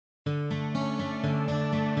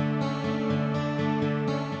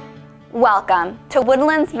Welcome to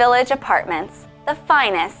Woodlands Village Apartments, the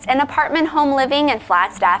finest in apartment home living in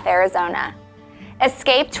Flagstaff, Arizona.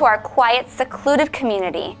 Escape to our quiet, secluded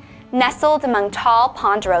community, nestled among tall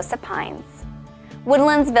Ponderosa Pines.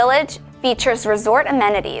 Woodlands Village features resort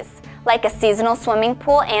amenities like a seasonal swimming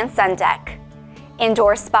pool and sun deck,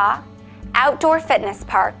 indoor spa, outdoor fitness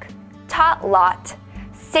park, tot lot,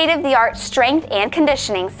 state-of-the-art strength and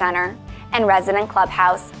conditioning center, and resident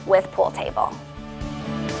clubhouse with pool table.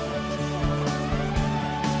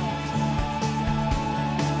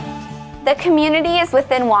 The community is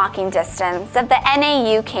within walking distance of the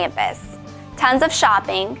NAU campus. Tons of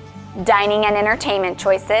shopping, dining and entertainment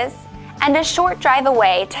choices, and a short drive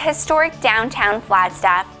away to historic downtown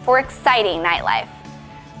Flagstaff for exciting nightlife.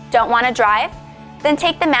 Don't want to drive? Then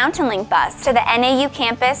take the Mountain Link bus to the NAU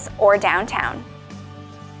campus or downtown.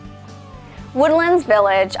 Woodlands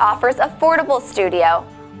Village offers affordable studio,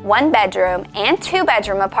 1-bedroom, and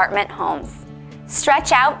 2-bedroom apartment homes.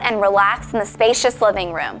 Stretch out and relax in the spacious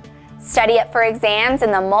living room. Study up for exams in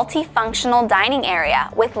the multifunctional dining area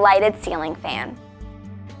with lighted ceiling fan.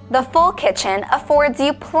 The full kitchen affords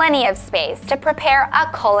you plenty of space to prepare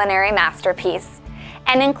a culinary masterpiece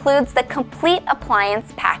and includes the complete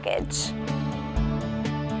appliance package.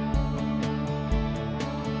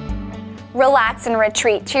 Relax and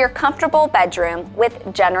retreat to your comfortable bedroom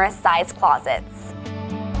with generous-sized closets.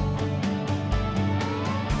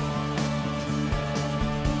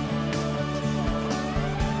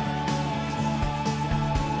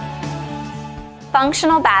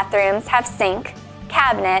 Functional bathrooms have sink,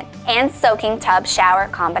 cabinet, and soaking tub shower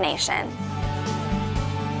combination.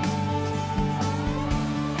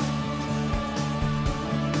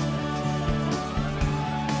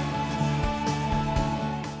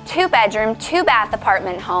 Two-bedroom, two-bath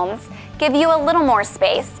apartment homes give you a little more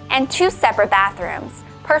space and 2 separate bathrooms,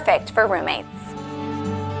 perfect for roommates.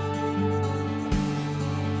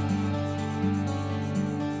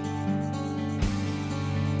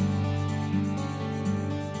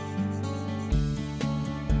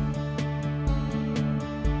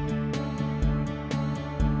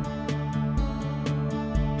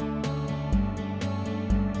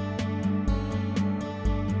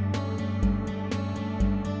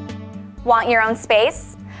 Want your own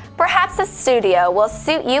space? Perhaps a studio will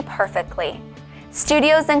suit you perfectly.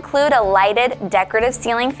 Studios include a lighted, decorative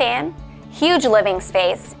ceiling fan, huge living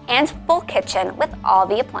space, and full kitchen with all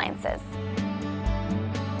the appliances.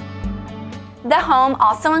 The home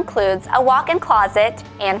also includes a walk-in closet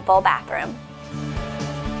and full bathroom.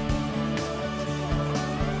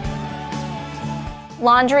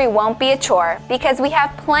 Laundry won't be a chore because we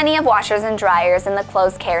have plenty of washers and dryers in the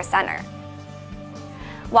closed care center.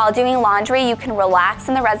 While doing laundry, you can relax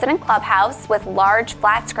in the resident clubhouse with large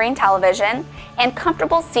flat-screen television and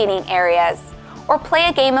comfortable seating areas, or play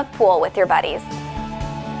a game of pool with your buddies.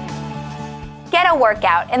 Get a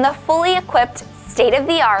workout in the fully equipped,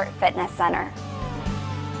 state-of-the-art fitness center.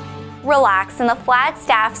 Relax in the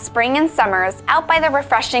Flagstaff spring and summers out by the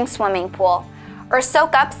refreshing swimming pool, or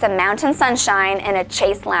soak up some mountain sunshine in a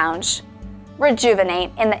Chase lounge.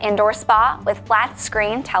 Rejuvenate in the indoor spa with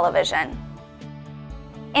flat-screen television.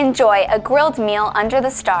 Enjoy a grilled meal under the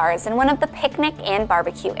stars in one of the picnic and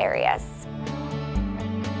barbecue areas.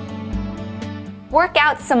 Work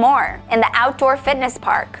out some more in the outdoor fitness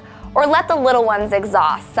park, or let the little ones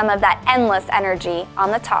exhaust some of that endless energy on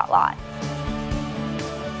the tot lot.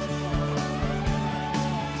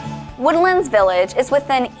 Woodlands Village is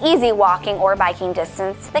within easy walking or biking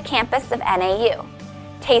distance to the campus of NAU.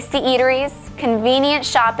 Tasty eateries, convenient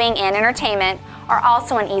shopping, and entertainment are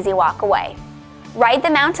also an easy walk away. Ride the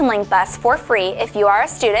Mountain Link bus for free if you are a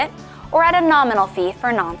student, or at a nominal fee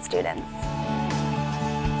for non-students.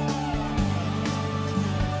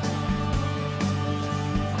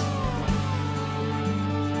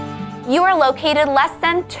 You are located less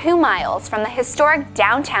than 2 miles from the historic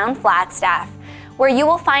downtown Flagstaff, where you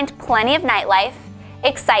will find plenty of nightlife,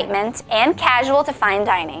 excitement, and casual to fine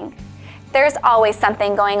dining. There's always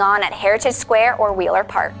something going on at Heritage Square or Wheeler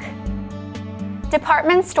Park.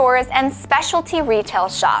 Department stores and specialty retail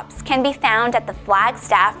shops can be found at the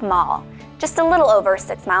Flagstaff Mall, just a little over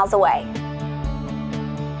 6 miles away.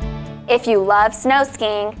 If you love snow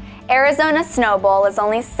skiing, Arizona Snow Bowl is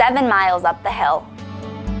only 7 miles up the hill.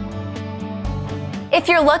 If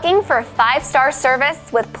you're looking for 5-star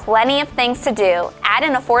service with plenty of things to do at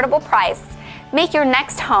an affordable price, make your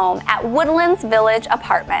next home at Woodlands Village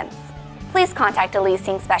Apartments. Please contact a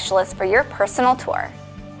leasing specialist for your personal tour.